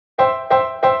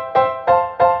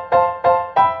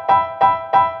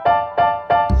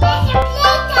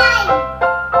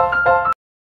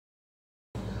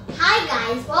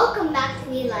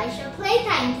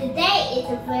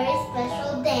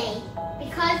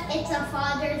it's a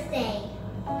Father's Day.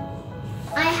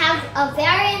 I have a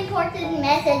very important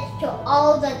message to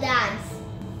all the dads.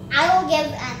 I will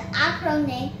give an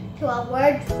acronym to a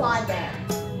word father.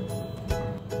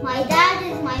 My dad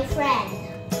is my friend.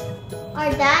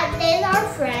 Our dad is our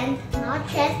friend, not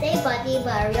just a buddy,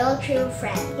 but a real true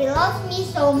friend. He loves me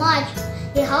so much.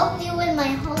 He helped me with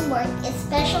my homework,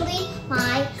 especially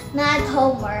my math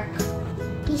homework.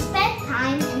 He spent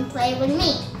time and played with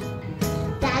me.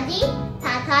 Daddy,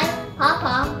 Tata,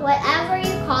 Papa, whatever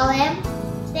you call him,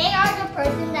 they are the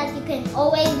person that you can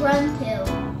always run to.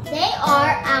 They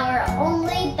are our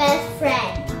only best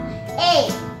friend. A,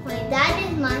 my dad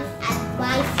is my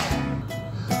advisor.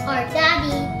 Our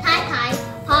daddy, Tata,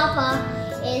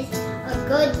 Papa is a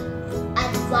good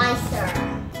advisor.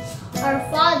 Our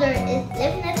father is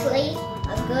definitely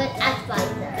a good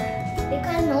advisor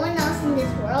because no one else in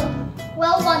this world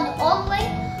will want only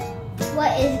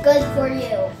what is good for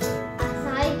you.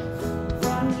 Aside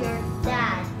from your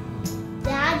dad,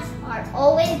 dads are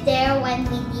always there when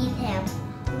we need him.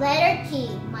 Letter T,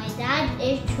 my dad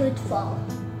is truthful.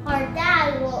 Our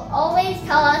dad will always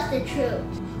tell us the truth.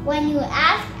 When you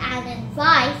ask an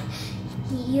advice,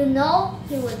 you know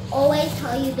he would always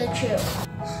tell you the truth.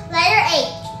 Letter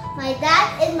H, my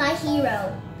dad is my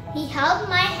hero. He held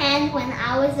my hand when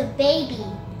I was a baby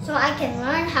so I can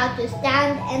learn how to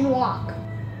stand and walk.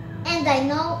 And I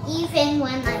know even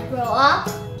when I grow up,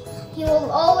 he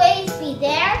will always be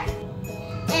there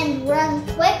and run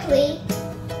quickly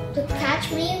to catch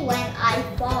me when I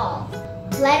fall.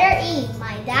 Letter E,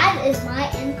 my dad is my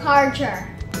encourager.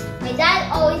 My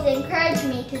dad always encouraged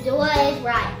me to do what is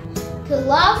right, to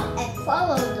love and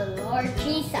follow the Lord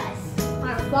Jesus.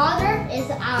 Our Father is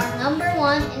our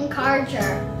 #1 encourager.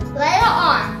 Letter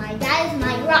R, my dad is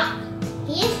my rock.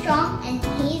 He is strong and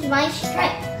he's my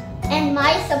strength and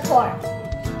my support.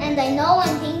 And I know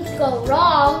when things go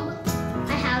wrong,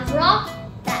 I have rock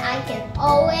that I can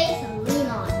always lean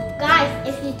on. Guys,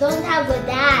 if you don't have a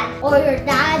dad or your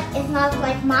dad is not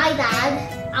like my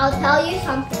dad, I'll tell you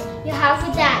something. You have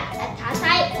a dad, a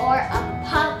tata or a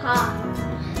papa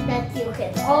that you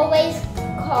can always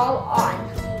call on.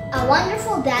 A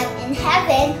wonderful dad in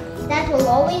heaven that will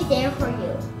always there for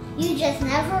you. You just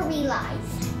never realize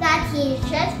that he is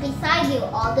just beside you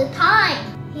all the time.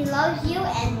 He loves you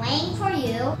and waiting for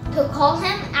you to call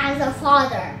him as a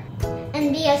father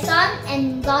and be a son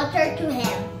and daughter to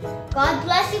him. God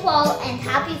bless you all and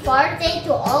happy Father's Day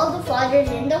to all the fathers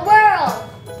in the world.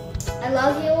 I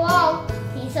love you all.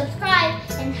 Please subscribe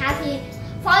and happy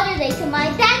Father's Day to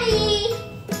my daddy.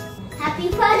 Happy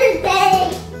Father's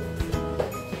Day.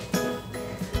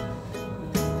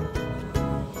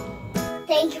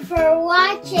 Thank you for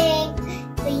watching.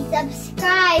 Please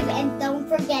subscribe and don't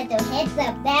forget to hit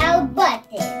the bell